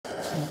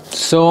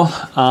So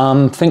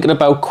I'm thinking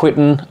about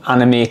quitting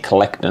anime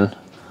collecting,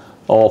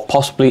 or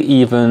possibly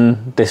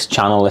even this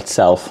channel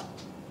itself.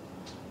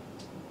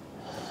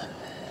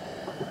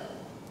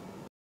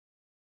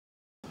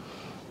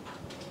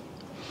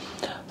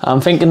 I'm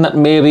thinking that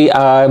maybe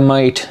I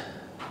might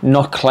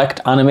not collect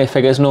anime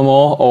figures no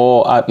more,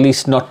 or at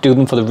least not do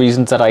them for the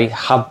reasons that I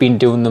have been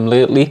doing them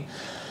lately.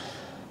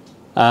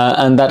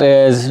 And that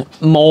is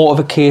more of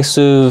a case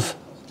of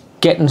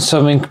getting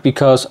something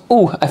because,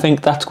 oh, I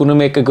think that's going to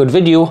make a good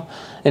video,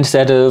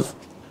 instead of,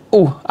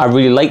 oh, I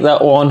really like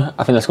that one,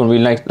 I think that's going to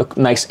really look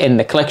nice in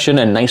the collection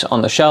and nice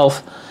on the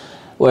shelf.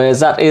 Whereas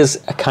that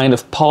is a kind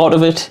of part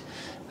of it.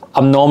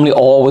 I'm normally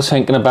always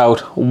thinking about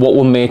what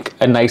will make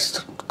a nice,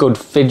 good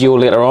video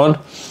later on.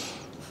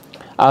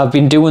 I've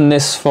been doing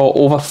this for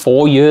over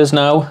 4 years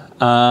now,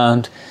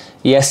 and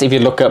yes, if you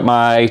look at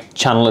my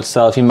channel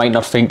itself, you might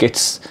not think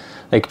it's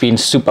like been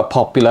super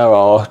popular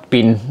or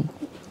been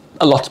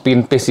a lot's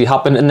been basically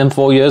happened in them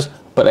 4 years,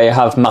 but I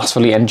have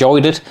massively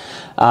enjoyed it.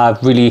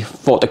 I've really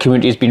thought the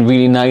community has been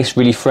really nice,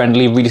 really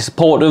friendly, really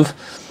supportive,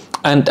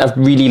 and I've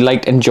really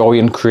liked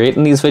enjoying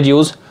creating these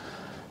videos.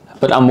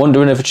 But I'm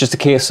wondering if it's just a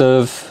case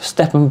of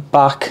stepping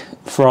back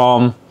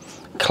from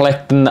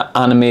collecting the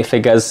anime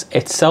figures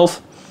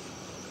itself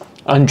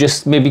and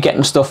just maybe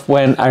getting stuff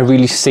when I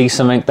really see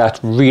something that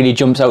really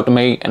jumps out to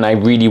me and I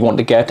really want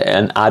to get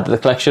and add to the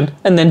collection,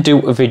 and then do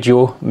a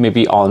video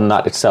maybe on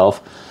that itself.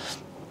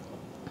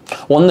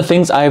 One of the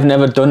things I've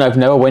never done, I've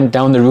never went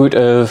down the route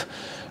of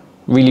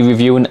really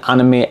reviewing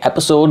anime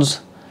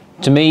episodes.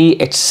 To me,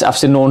 I've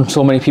seen known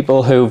so many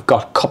people who've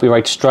got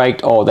copyright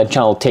striked or their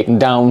channel taken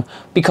down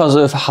because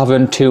of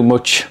having too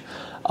much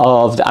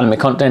of the anime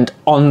content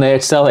on there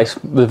itself, like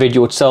the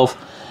video itself.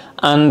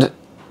 And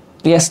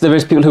yes, there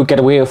is people who get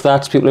away with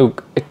that, people who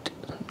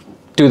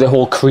do their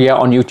whole career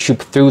on YouTube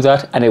through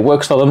that, and it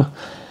works for them.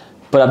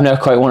 But I've never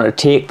quite wanted to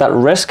take that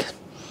risk.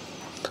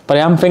 But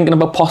I am thinking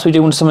about possibly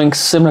doing something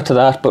similar to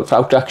that, but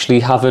without actually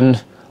having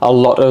a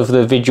lot of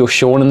the video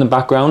shown in the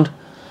background.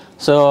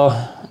 So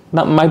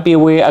that might be a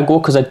way I go,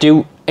 because I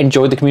do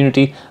enjoy the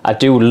community. I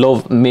do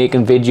love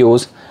making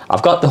videos.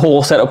 I've got the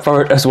whole setup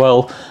for it as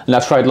well, and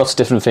I've tried lots of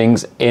different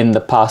things in the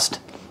past.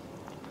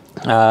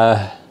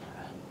 But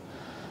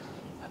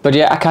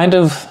yeah, I kind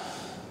of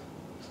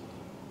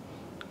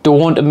don't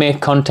want to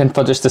make content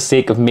for just the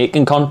sake of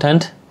making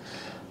content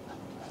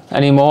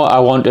anymore. I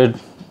want to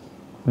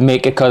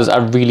make it because I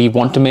really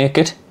want to make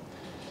it.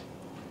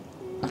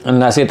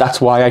 And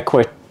that's why I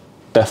quit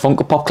the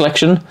Funko Pop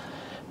collection,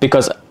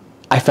 because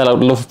I fell out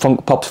of love with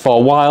Funko Pops for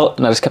a while,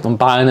 and I just kept on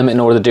buying them in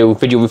order to do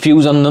video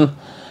reviews on them.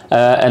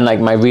 And like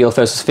my real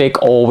versus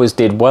fake always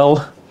did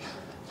well.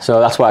 So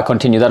that's why I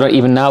continue that.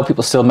 Even now,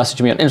 people still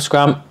message me on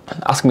Instagram,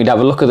 asking me to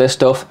have a look at this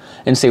stuff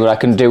and see what I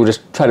can do,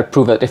 just try to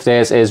prove that if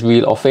theirs is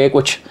real or fake,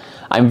 which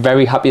I'm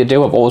very happy to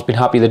do. I've always been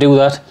happy to do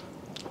that.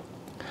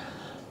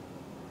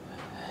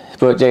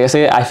 But like I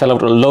say, I fell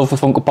out of love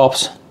with Funko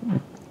Pops.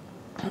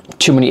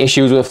 Too many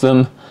issues with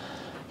them,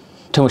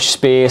 too much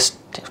space,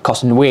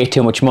 costing way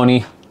too much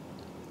money.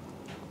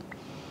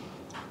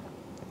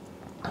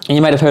 And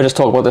you might have heard us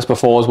talk about this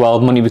before as well.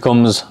 Money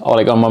becomes, or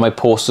like on one of my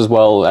posts as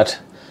well, that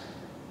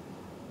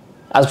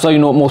as you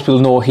know, most people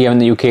know here in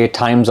the UK,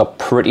 times are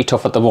pretty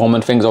tough at the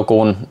moment. Things are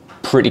going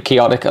pretty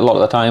chaotic a lot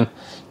of the time.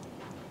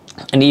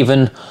 And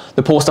even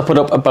the post I put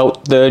up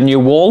about the new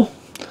wall,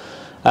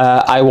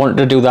 I wanted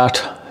to do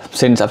that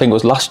since I think it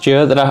was last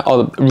year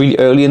or really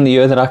early in the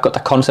year that I got the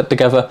concept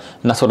together,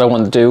 and that's what I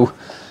wanted to do.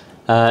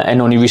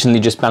 And only recently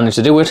just managed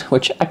to do it,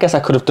 which I guess I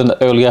could have done that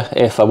earlier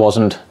if I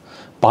wasn't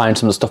buying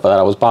some of the stuff that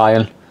I was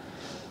buying.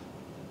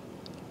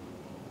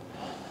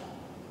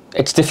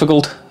 It's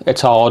difficult,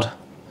 it's hard,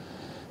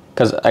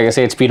 because like I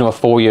say, it's been over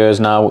 4 years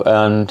now,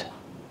 and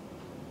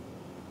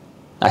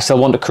I still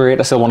want to create,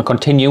 I still want to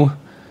continue,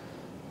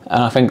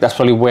 and I think that's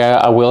probably where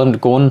I will end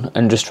up going,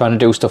 and just trying to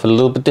do stuff a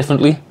little bit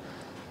differently.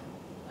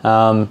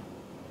 So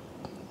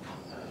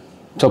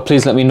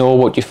please let me know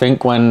what you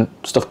think when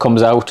stuff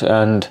comes out,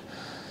 and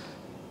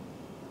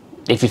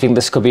if you think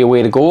this could be a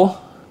way to go,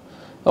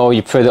 or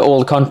you prefer the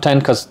old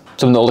content, because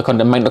some of the older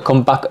content might not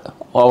come back,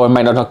 or it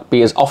might not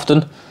be as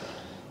often.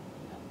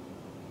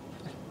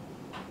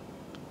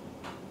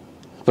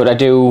 But I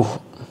do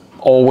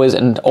always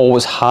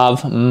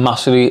have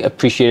massively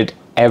appreciated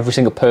every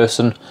single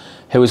person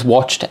who has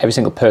watched, every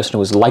single person who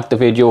has liked the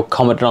video,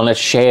 commented on it,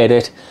 shared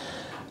it.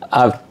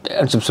 I've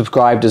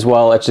subscribed as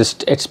well.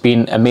 It's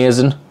been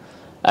amazing,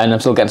 and I'm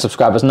still getting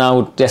subscribers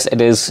now. Yes,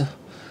 it is,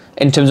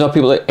 in terms of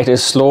people, it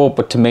is slow,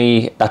 but to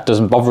me that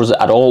doesn't bother us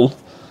at all.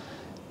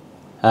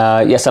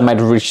 Yes, I might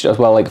have reached as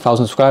well like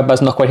 1,000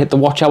 subscribers, not quite hit the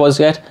watch hours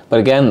yet, but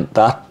again,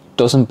 that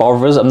doesn't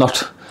bother us.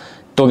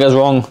 Don't get us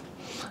wrong,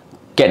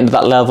 getting to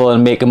that level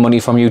and making money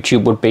from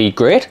YouTube would be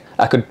great.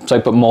 I could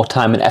put more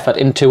time and effort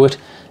into it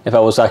if I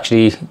was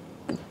actually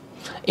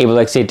able to,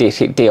 like, say,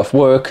 take a day off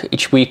work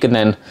each week and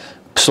then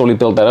slowly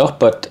build that up.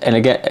 But and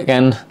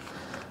again,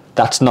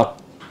 that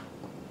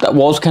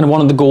was kind of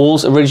one of the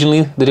goals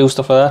originally, to do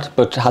stuff like that,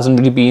 but it hasn't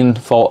really been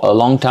for a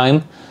long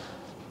time.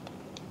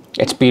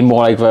 It's been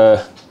more like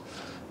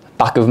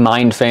back of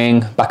mind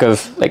thing, back of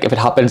like, if it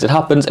happens, it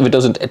happens. If it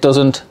doesn't, it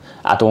doesn't.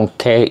 I don't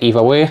care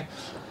either way.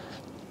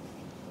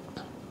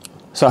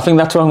 So I think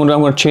that's what I'm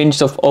going to change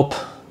stuff up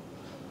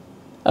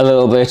a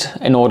little bit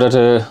in order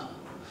to,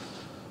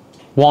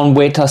 one,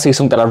 wait till I see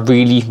something that I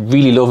really,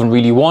 really love and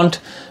really want,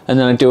 and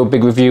then I do a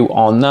big review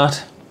on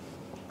that.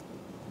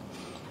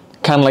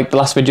 Kind of like the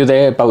last video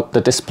there about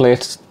the display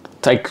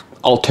like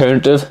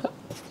alternative.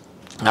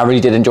 I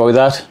really did enjoy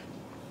that,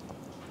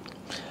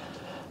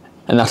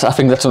 and I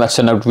think that's something that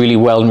turned out really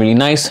well and really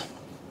nice.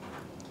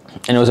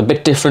 And it was a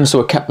bit different, so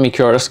it kept me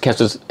curious,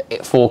 kept us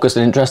focused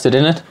and interested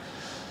in it.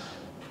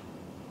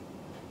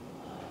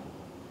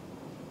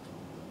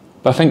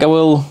 But I think I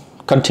will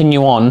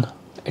continue on.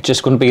 It's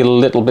just going to be a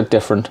little bit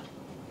different.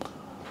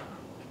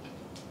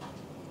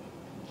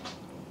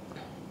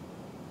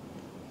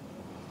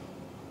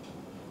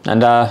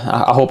 And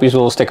I hope you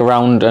will stick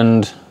around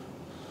and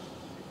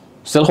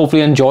still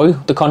hopefully enjoy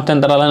the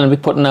content that I'll be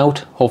putting out.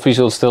 Hopefully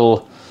you'll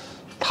still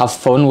have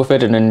fun with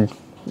it, and then,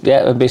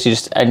 yeah, basically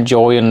just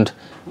enjoy and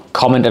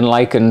comment and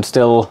like and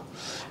still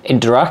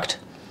interact.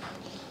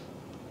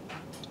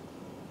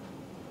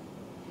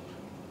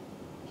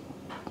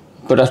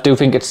 But I do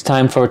think it's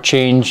time for a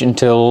change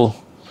until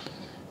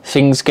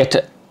things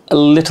get a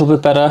little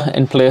bit better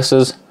in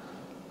places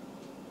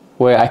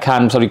where I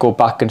can sort of go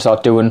back and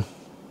start doing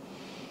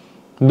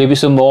maybe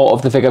some more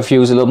of the figure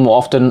reviews a little more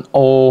often,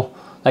 or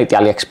like the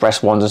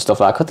AliExpress ones and stuff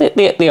like that,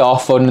 because they are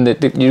fun, and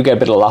you get a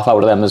bit of a laugh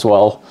out of them as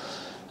well.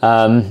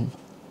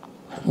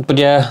 But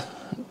yeah,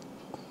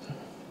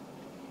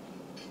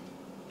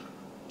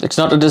 it's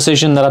not a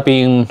decision that I've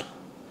been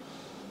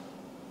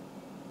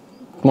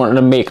wanting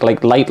to make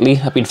like lightly.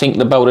 I've been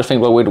thinking about it,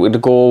 thinking about where to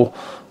go,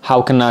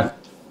 how can I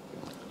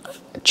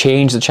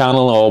change the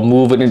channel or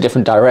move it in a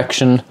different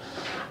direction.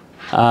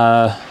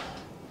 Because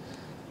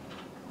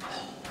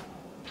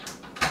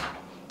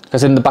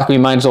in the back of my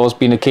mind it's always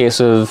been a case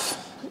of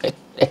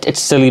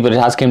it's silly, but it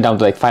has came down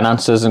to like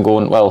finances and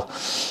going, well,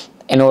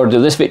 in order to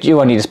do this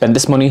video I need to spend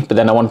this money, but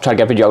then I want to try to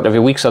get a video out every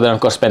week, so then I've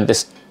got to spend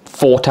this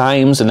 4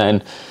 times, and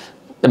then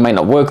it might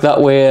not work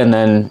that way, and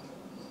then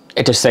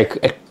it just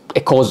like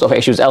it causes other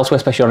issues elsewhere,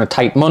 especially on a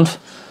tight month.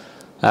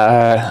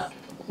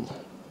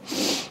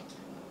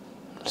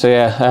 So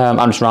yeah,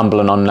 I'm just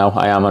rambling on now.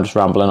 I'm just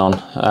rambling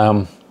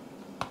on.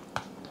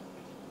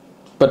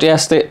 But yeah,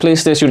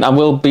 please stay tuned. I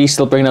will be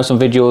still bringing out some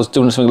videos,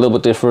 doing something a little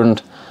bit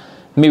different.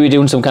 Maybe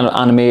doing some kind of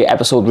anime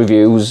episode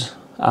reviews.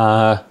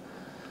 Because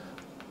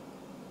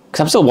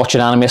I'm still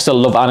watching anime, I still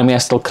love anime, I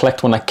still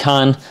collect when I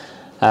can.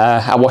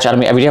 I watch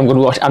anime every day. I'm going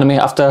to watch anime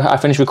after I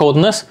finish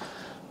recording this.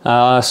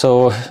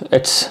 So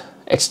it's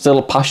still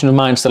a passion of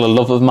mine, still a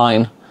love of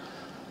mine.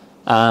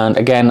 And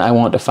again, I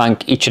want to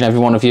thank each and every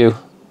one of you,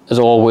 as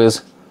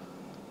always.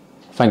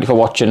 Thank you for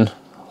watching.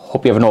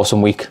 Hope you have an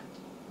awesome week.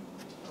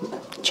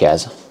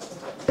 Cheers.